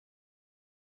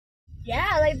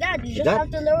Yeah, like that. You just have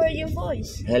to lower your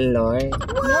voice. Hello.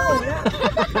 No, no.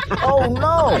 Oh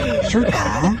no. Sure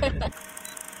ka?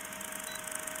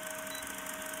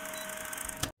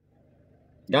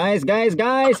 Guys,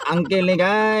 angkel ni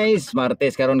guys.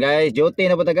 Martes karon guys. Duty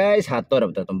na po ta guys. Hato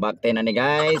na po ta tong Baktin na ni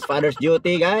guys. Father's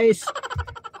duty guys.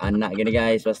 Anak gini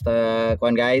guys. Basta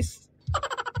kuan guys.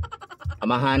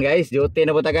 Amahan guys. Duty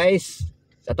na po ta guys.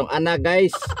 Sa tong anak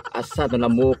guys. Asa to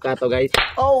lambuka to guys.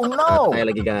 Oh no. Tayo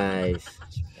lagi guys.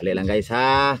 Dali lang guys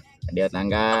ha. Adiot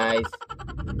lang guys.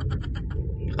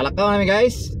 Kalakaw namin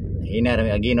guys. Hina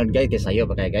rami aginod guys. Kaya sayo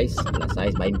pa kaya guys. Alas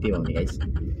size 20 mami guys.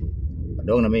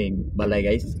 Padong namin balay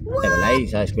guys. Balay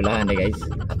sa eskwelahan na guys.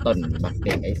 Aton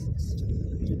Baktin guys.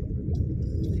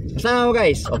 Basta mo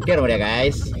guys. Okay naman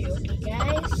guys. Okay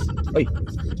guys. Uy.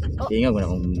 Tingnan ko na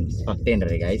kung Baktin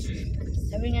rin guys.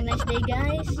 Having a nice day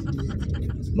guys.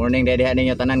 Morning day diha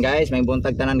ninyo tanan guys. May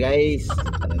buntag tanan guys.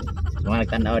 Mga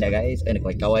nagtanaw da guys. Ay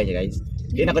nagkaway siya guys.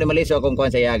 Di na ko ni maliso kung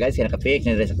kuhan sa iya guys. Kaya naka-fix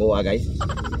na rin sa kuha guys.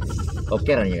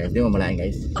 Okay rin guys. Di mo malayan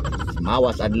guys.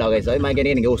 Mawas adlaw guys. Ay mga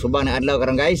ganyan. Nag-usubang na adlaw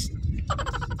karon guys.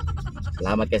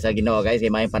 Salamat kayo sa Ginoo guys.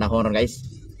 Kaya may panahon ron guys.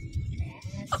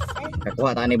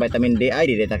 Kakuha tayo ni vitamin D.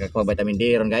 Ay di dito kakuha vitamin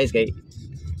D ron guys. Kaya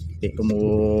di ko mo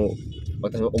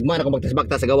ugma na kung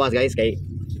magtas-bagtas sa gawas guys. Kaya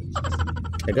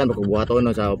kailan pa ko buhaton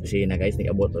no sa opisina guys. Ni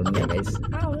abot niya guys.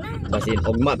 Basin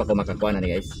ugma pa ko makakuha na ni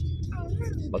guys.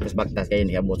 Bagtas-bagtas kayo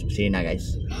ni abot sa opisina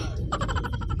guys.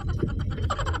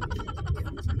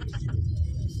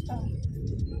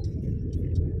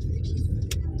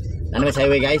 Ano may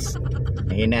highway guys?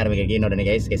 Hina rami kay Gino na ni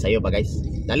guys. Kay sayo pa guys.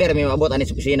 Dali rami maabot ani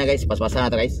sa opisina guys. Paspasan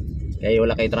na to guys. Kaya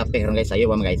wala kay traffic ron guys. Sayo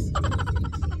pa guys.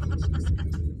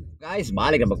 Guys,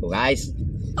 balik na ba ko guys?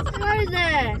 Hello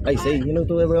there. Ay, say hello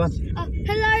to everyone.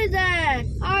 Hello there.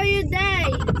 How are you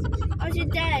day? How's your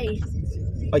day?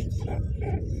 Ay,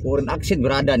 foreign accent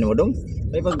berada ni mo dong.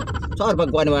 Ay pag saan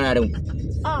pagkuhan mo na dong?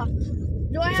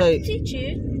 Do I have to teach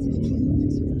you?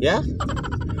 Yeah?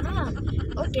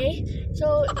 Okay.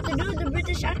 So to do the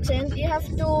British accent, you have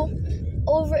to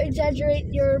over-exaggerate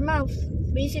your mouth.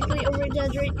 Basically,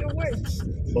 over-exaggerate your words.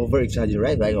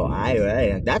 Over-exaggerate, right? Oh, right,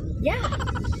 like that? Yeah,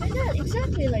 like that.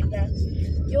 Exactly like that.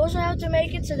 You also have to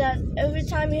make it so that every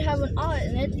time you have an "ah"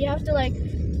 in it, you have to like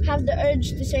have the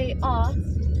urge to say "ah,"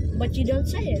 but you don't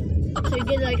say it. So you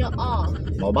get like an "ah."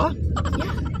 Mau ba?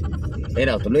 Yeah. Eh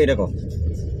daw, tuloy na ko.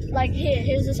 Like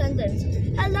here's the sentence.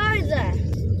 Hello there.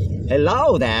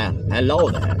 Hello there.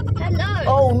 Hello there. Hello.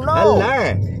 Oh no. Hello.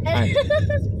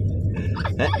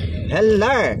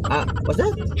 Hello. What's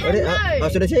that? Hello. How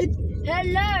should I say it?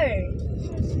 Hello.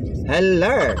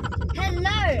 Hello.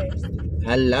 Hello.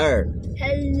 Hello.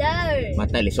 Hello.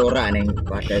 Mata lisura ning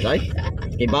parte guys.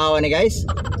 Kibawa ni guys.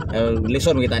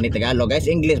 Lison mo kita ni Tagalog guys.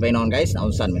 English ba noon guys?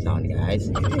 Naunsan mo taon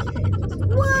guys.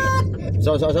 What?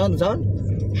 So. Hello.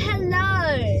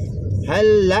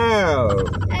 Hello.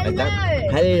 Hello.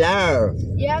 Hello.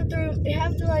 You have to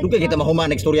like. Luka kita mahuman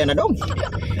na istorya na dong.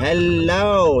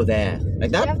 Hello there.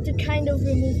 Like You that? have to kind of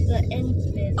remove the end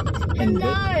bit.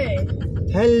 Hello.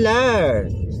 Hello.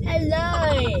 Hello.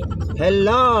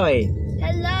 Hello.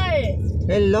 Hello.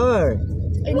 Hello.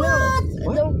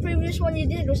 No, the previous one you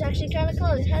did was actually kind of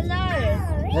close. Hello.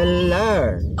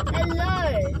 Hello. Hello.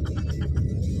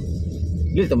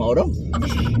 Dito mao dong?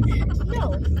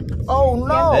 No. Oh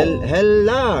no.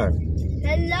 Hello.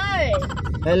 Hello.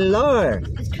 Hello.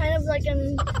 It's kind of like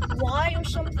an Y or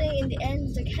something in the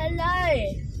end. It's like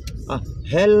hello.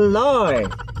 Hello.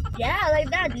 Yeah, like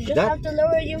that. You just have to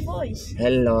lower your voice.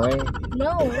 Hello.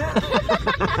 No.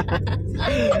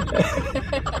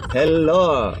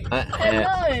 Hello.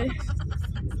 Hello.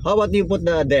 How about you put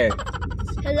the there?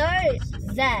 Hello.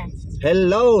 There.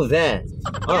 Hello there.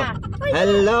 Yeah.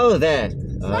 Hello there.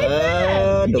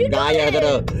 You Dugaya got it.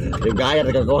 to. Dugaya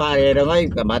to kuha ni ngay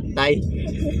kamatay.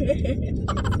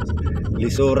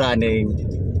 Lisura ning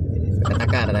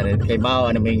katakar na kay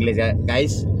bawa ng English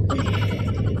guys.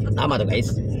 Tama to guys.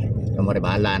 Kamu rin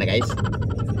bahala na guys.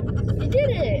 You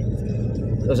did it.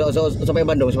 So pa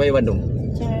Bandung, So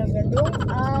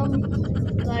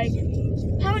like,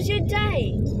 how's your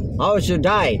day? How's your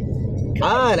day?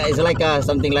 It's like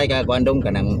something like Bandung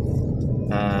kanang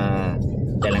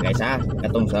dalang guys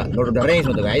katong sa Lord of the Rings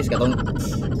mo to guys, katong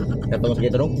sa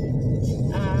gito no.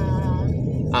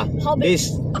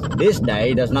 This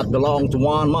day does not belong to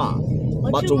one man,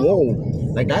 but to all.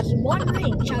 Like that? One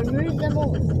ring shall rule them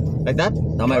all. Like that?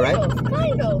 Am I right?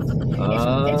 Kind of.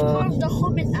 It's more of the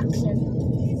Hobbit accent.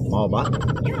 Mau ba?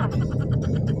 Yeah.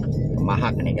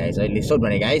 Mahak ni guys. Ay lisod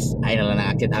man ni guys. Ay na lang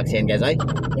ang accent guys ay.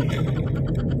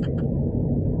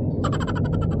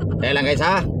 Kaya lang guys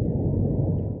ha.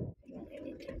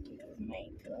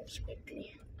 steps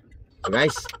quickly. So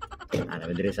guys, ano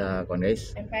ba diri sa kuan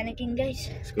guys? I'm panicking, guys.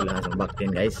 Eskwelahan sa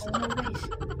Baktin guys. Oh no, guys.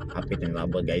 Hapit na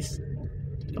mabot guys.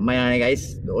 Kamay na ni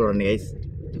guys, dool ni guys.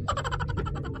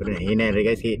 Pero hinay rin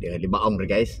guys, libaong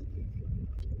rin guys.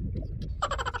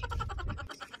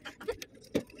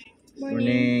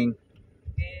 Morning.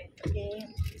 Okay.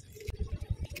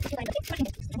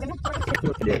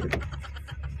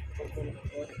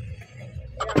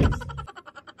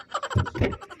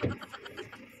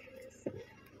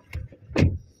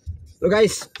 So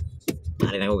guys,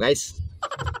 narin ako guys.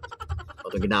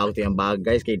 Itong ginaog ito yung bag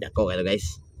guys, kay dako kayo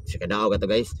guys. Kasi kadaog ito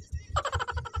guys.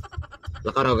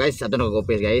 Lakaw na ako guys, ato na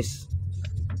kukupis guys.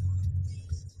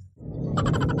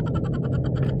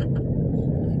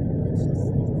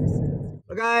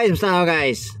 So guys, basta ako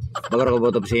guys. Bago ako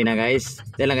buto pisina guys.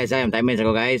 Yan lang guys ha, yung time minutes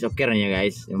ako guys. Okay rin nyo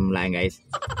guys, yung lain guys.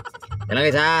 Yan lang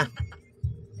guys ha.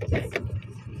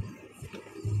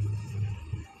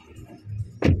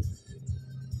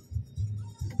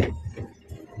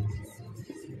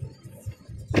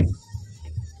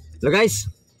 Hello guys,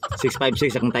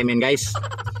 656 akong time in guys.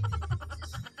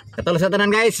 Katuloy sa tanan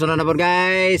guys, sunod na po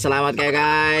guys. Salamat kayo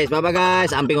guys, bye bye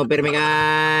guys. Amping o pirmi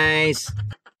guys.